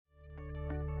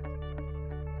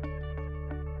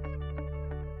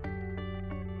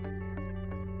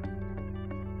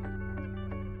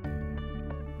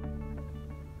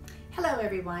Hello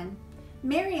everyone.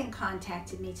 Marion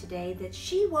contacted me today that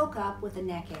she woke up with a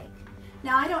neck ache.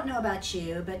 Now I don't know about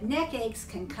you, but neck aches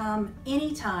can come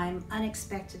anytime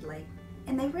unexpectedly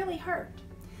and they really hurt.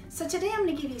 So today I'm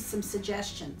going to give you some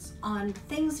suggestions on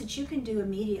things that you can do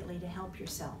immediately to help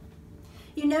yourself.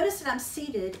 You notice that I'm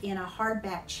seated in a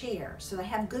hardback chair so that I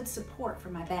have good support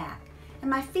for my back and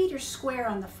my feet are square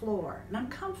on the floor and I'm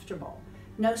comfortable.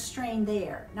 No strain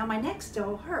there. Now my neck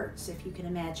still hurts if you can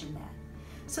imagine that.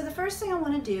 So the first thing I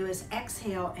want to do is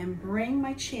exhale and bring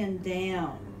my chin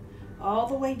down, all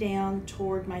the way down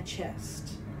toward my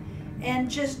chest. And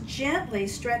just gently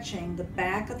stretching the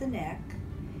back of the neck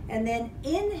and then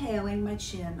inhaling my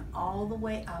chin all the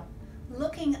way up,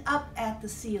 looking up at the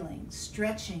ceiling,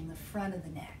 stretching the front of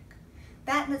the neck.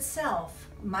 That in itself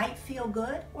might feel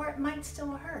good or it might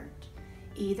still hurt.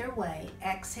 Either way,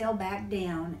 exhale back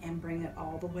down and bring it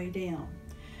all the way down.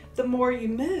 The more you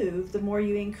move, the more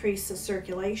you increase the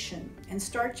circulation and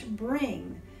start to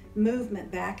bring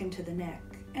movement back into the neck.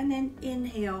 And then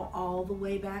inhale all the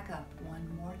way back up one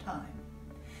more time.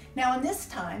 Now in this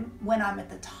time, when I'm at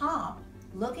the top,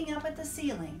 looking up at the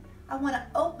ceiling, I want to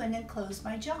open and close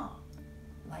my jaw,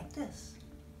 like this.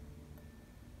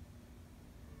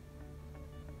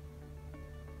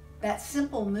 That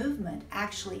simple movement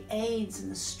actually aids in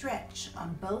the stretch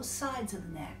on both sides of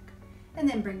the neck. And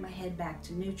then bring my head back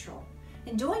to neutral.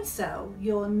 In doing so,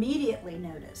 you'll immediately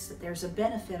notice that there's a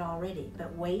benefit already,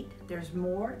 but wait, there's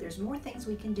more things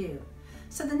we can do.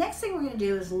 So the next thing we're going to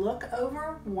do is look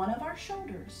over one of our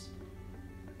shoulders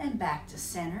and back to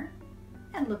center,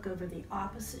 and look over the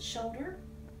opposite shoulder,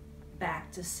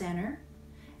 back to center,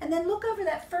 and then look over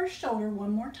that first shoulder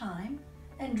one more time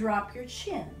and drop your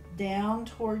chin down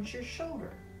towards your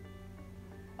shoulder.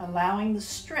 Allowing the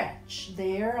stretch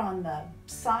there on the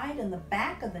side and the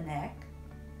back of the neck,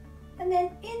 and then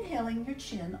inhaling your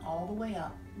chin all the way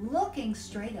up, looking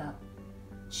straight up,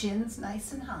 chin's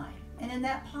nice and high, and in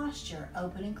that posture,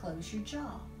 open and close your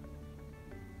jaw,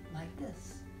 like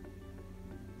this.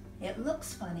 It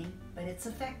looks funny, but it's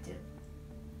effective.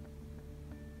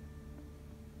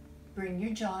 Bring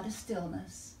your jaw to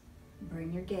stillness,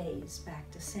 bring your gaze back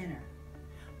to center.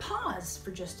 Pause for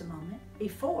just a moment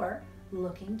before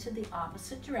looking to the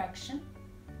opposite direction,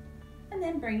 and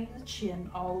then bringing the chin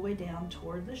all the way down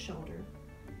toward the shoulder,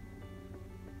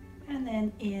 and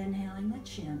then inhaling the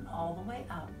chin all the way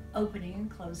up, opening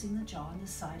and closing the jaw on this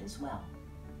side as well.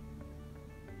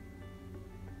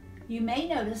 You may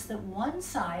notice that one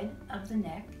side of the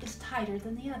neck is tighter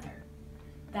than the other.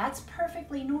 That's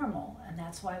perfectly normal, and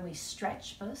that's why we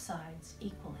stretch both sides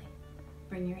equally.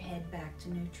 Bring your head back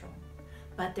to neutral.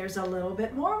 But there's a little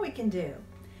bit more we can do.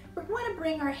 We're going to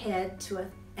bring our head to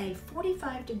a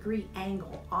 45-degree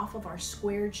angle off of our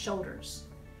squared shoulders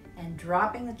and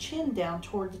dropping the chin down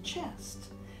toward the chest.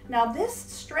 Now this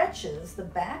stretches the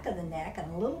back of the neck in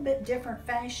a little bit different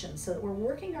fashion so that we're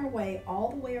working our way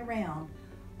all the way around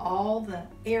all the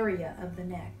area of the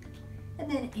neck. And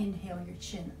then inhale your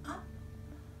chin up,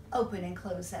 open and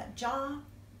close that jaw,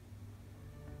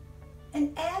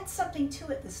 and add something to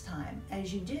it this time.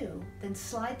 As you do, then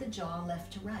slide the jaw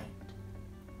left to right,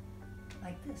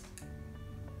 like this.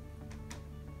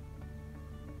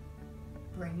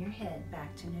 Bring your head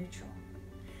back to neutral.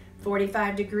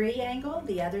 45-degree angle,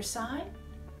 the other side.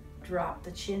 Drop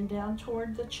the chin down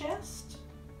toward the chest.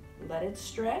 Let it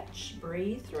stretch,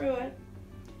 breathe through it.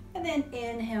 And then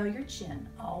inhale your chin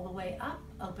all the way up,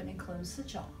 open and close the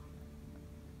jaw.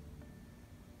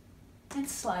 And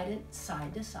slide it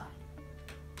side to side.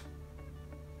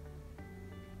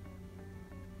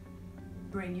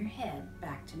 Bring your head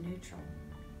back to neutral.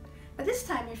 By this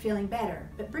time you're feeling better,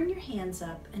 but bring your hands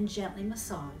up and gently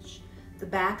massage the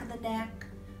back of the neck,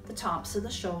 the tops of the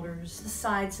shoulders, the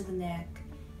sides of the neck,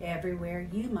 everywhere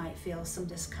you might feel some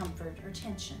discomfort or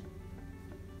tension.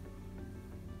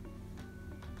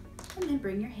 And then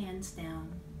bring your hands down,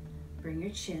 bring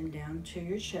your chin down to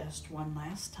your chest one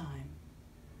last time.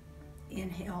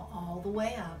 Inhale all the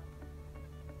way up.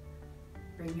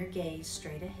 Bring your gaze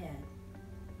straight ahead.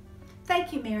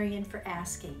 Thank you, Marion, for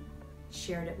asking.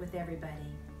 Shared it with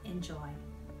everybody. Enjoy.